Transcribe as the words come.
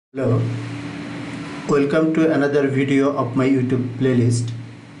Hello, welcome to another video of my YouTube playlist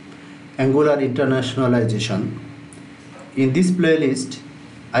Angular Internationalization. In this playlist,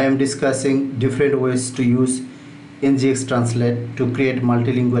 I am discussing different ways to use ngx-translate to create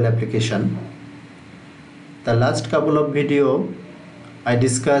multilingual application. The last couple of video, I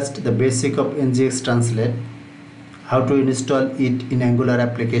discussed the basic of ngx-translate, how to install it in Angular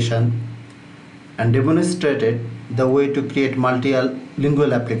application, and demonstrated the way to create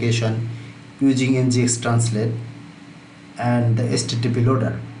multilingual application using ngx-translate and the HTTP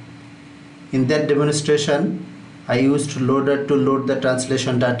loader. In that demonstration, I used loader to load the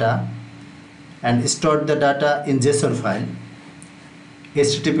translation data and stored the data in JSON file.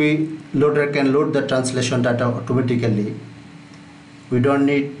 HTTP loader can load the translation data automatically. We don't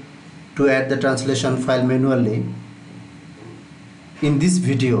need to add the translation file manually. In this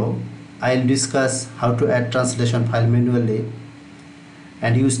video, I'll discuss how to add translation file manually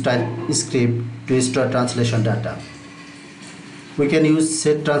and use typescript to store translation data. We can use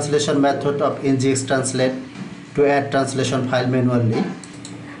set translation method of ngx-translate to add translation file manually.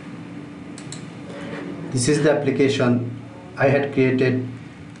 This is the application I had created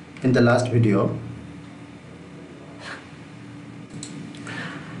in the last video.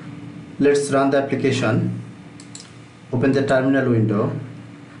 Let's run the application. Open the terminal window.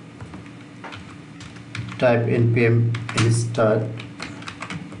 Type npm install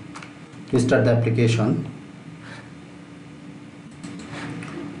to start the application.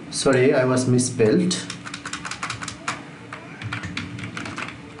 Sorry, I was misspelled.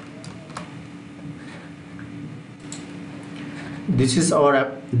 This is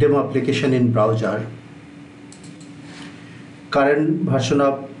our demo application in browser. Current version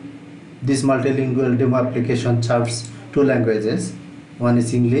of this multilingual demo application serves two languages. One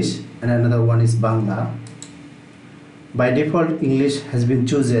is English and another one is Bangla. By default, English has been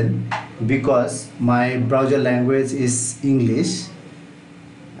chosen because my browser language is English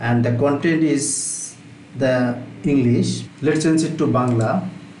and the content is the English. Let's change it to Bangla.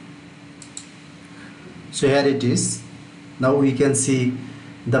 So here it is. Now we can see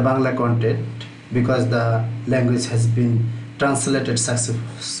the Bangla content because the language has been translated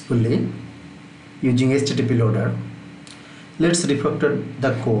successfully using HTTP loader. Let's refactor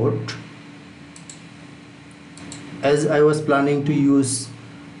the code. As I was planning to use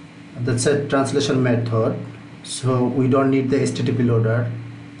the set translation method, so we don't need the HTTP loader.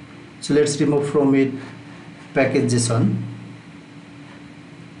 So let's remove from it package JSON.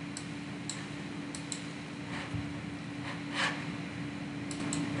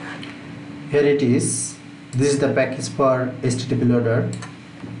 Here it is. This is the package for HTTP loader.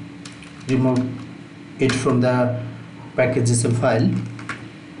 Remove it from the package JSON file.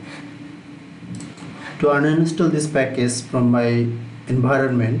 To uninstall this package from my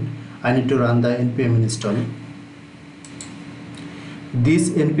environment, I need to run the npm install.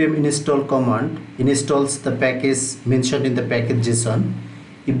 This npm install command installs the package mentioned in the package JSON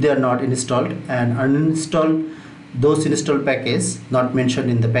if they are not installed, and uninstall those installed packages not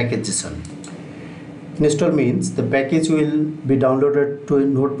mentioned in the package JSON. Install means the package will be downloaded to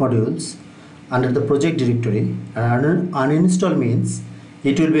node modules under the project directory, and uninstall means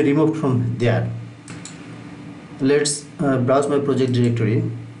it will be removed from there. Let's browse my project directory.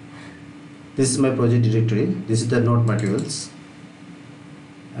 This is my project directory. This is the node modules,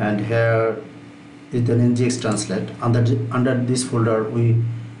 and here is the ngx-translate. Under this folder we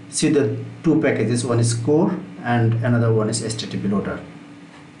see the two packages. One is core and another one is HTTP loader.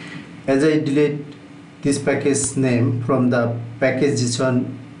 As I delete this package name from the package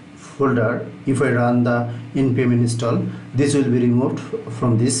JSON folder, if I run the npm install, this will be removed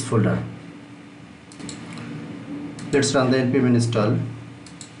from this folder. Let's run the npm install.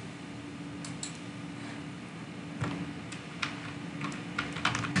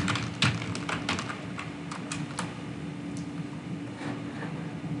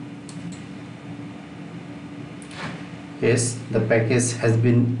 Yes, the package has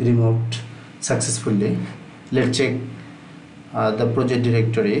been removed successfully. Let's check the project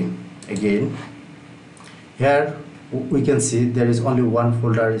directory again. Here we can see there is only one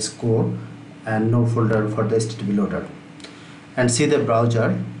folder is core and no folder for the HTTP loader. And see the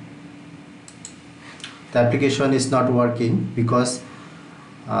browser, the application is not working because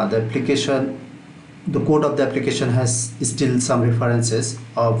the code of the application has still some references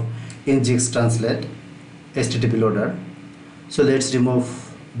of ngx-translate HTTP loader. So let's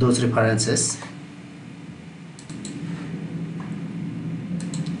remove those references.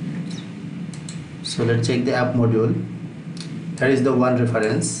 So let's check the app module. Here is the one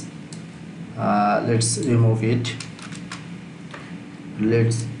reference. Let's remove it.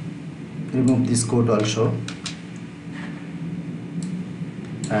 Let's remove this code also,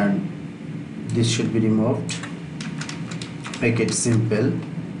 and this should be removed. Make it simple.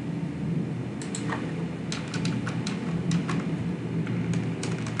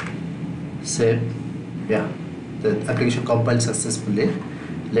 Save. Yeah, the application compiled successfully.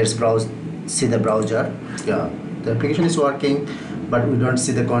 Let's browse, see the browser. Yeah, the application is working, but we don't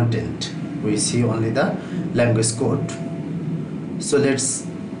see the content. We see only the language code. So let's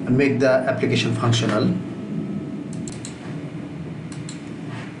make the application functional.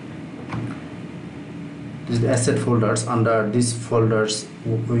 This is the asset folders. Under these folders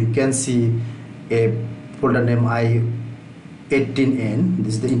we can see a folder name I18N.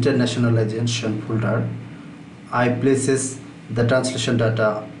 This is the Internationalization folder. I places the translation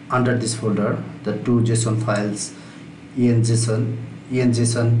data under this folder, the two JSON files,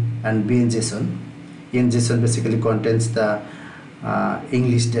 ngx-JSON and bn-JSON. ngx-JSON basically contains the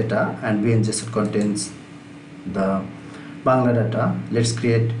English data, and bn-JSON contains the Bangla data. Let's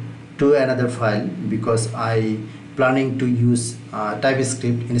create another file because I planning to use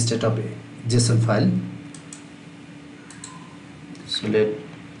typescript instead of JSON file. So let's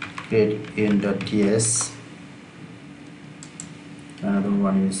create in.ts. Another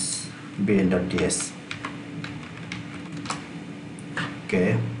one is bn.ts.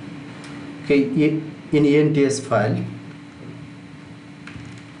 Okay, in ENTS file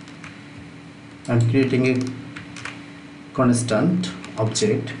I'm creating a constant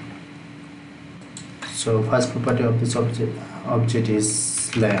object. So first property of this object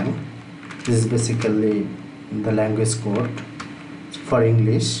is lang. This is basically the language code. For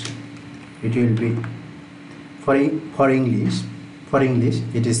English it will be for English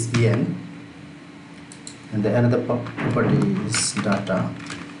it is en, and the another property is data.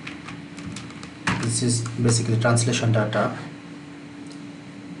 This is basically translation data.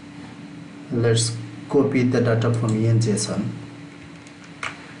 Let's copy the data from en-JSON.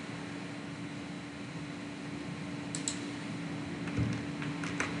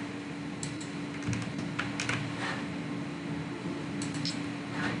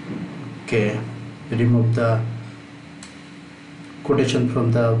 Okay, remove the quotation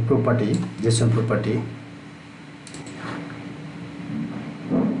from the property, JSON property.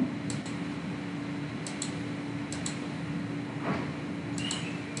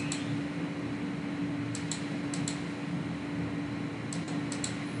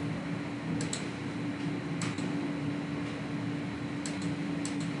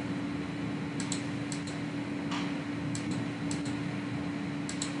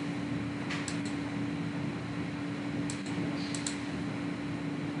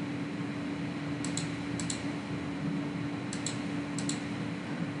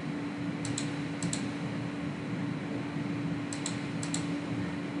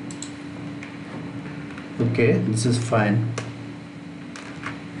 Okay, this is fine.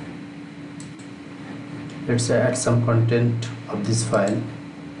 Let's add some content of this file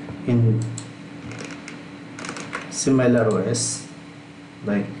in similar OS,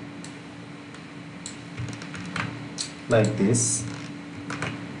 like this.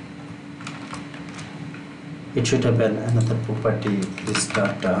 It should have another property, this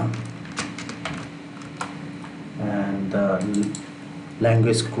data, and the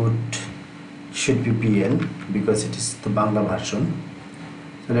language code should be bn because it is the Bangla version.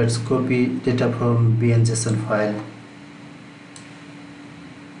 So let's copy data from bn-JSON file.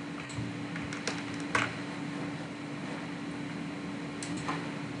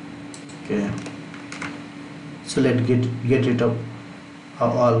 Okay, so let's get rid of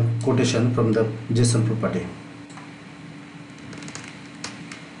all quotation from the JSON property.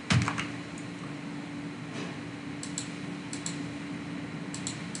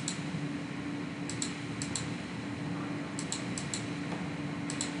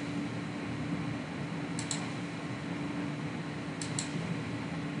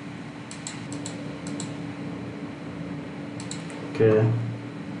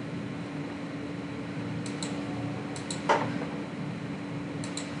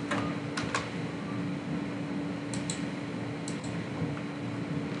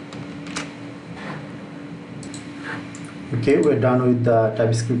 Okay, we're done with the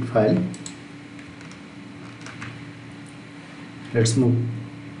TypeScript file. Let's move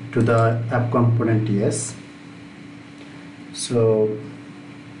to the app component TS. So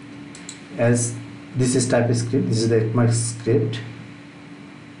as this is TypeScript, this is the ECMAScript.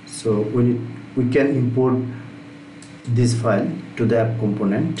 So we can import this file to the app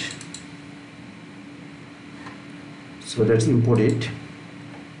component. So let's import it.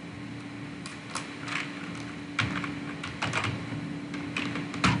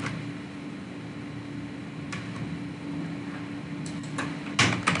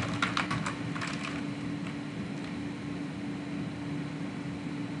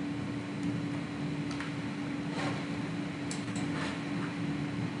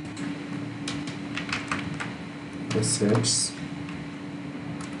 assets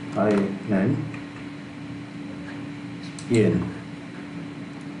IN EN.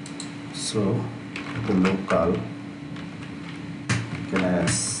 So the local can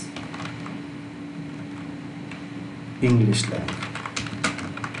as English language.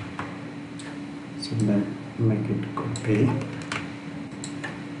 So then make it copy,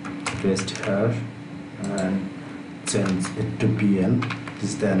 paste here and change it to BN.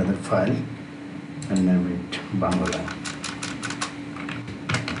 This is the another file and name it Bangla.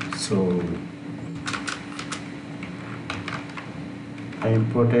 So I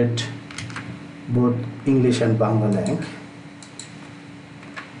imported both English and Bangla language.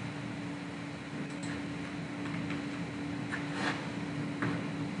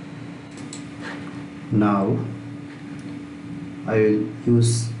 Now I will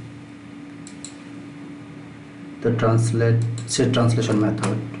use the set translation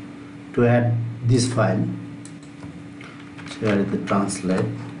method to add this file. So here is the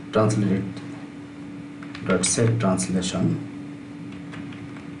translate.set translation.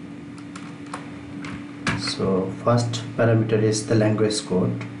 So first parameter is the language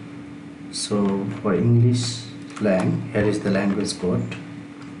code. So for English lang, here is the language code,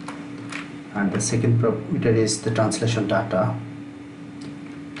 and the second parameter is the translation data.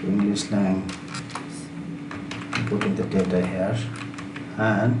 English lang, putting the data here,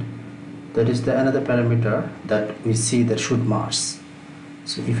 and that is the another parameter that we see that should match.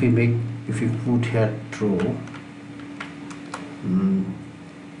 So if we put here true,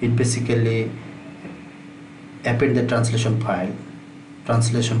 it basically append the translation file,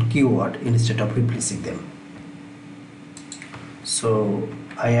 translation keyword instead of replacing them. So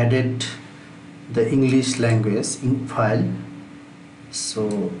I added the English language file.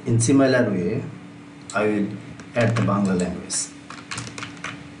 So in similar way I will add the Bangla language.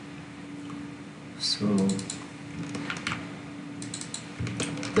 So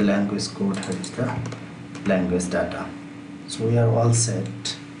the language code, here is the language data. So we are all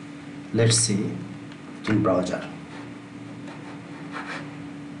set. Let's see in browser.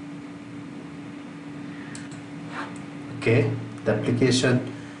 Okay, the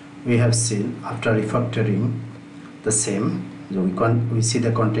application we have seen after refactoring the same. So we see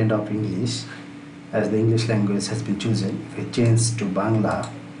the content of English as the English language has been chosen. If I change to Bangla,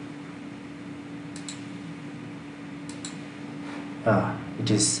 it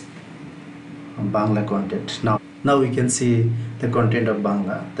is Bangla content. Now we can see the content of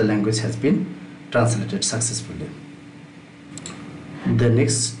Bangla. The language has been translated successfully. In the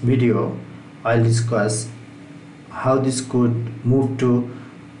next video I'll discuss how this could move to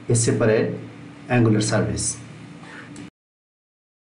a separate Angular service.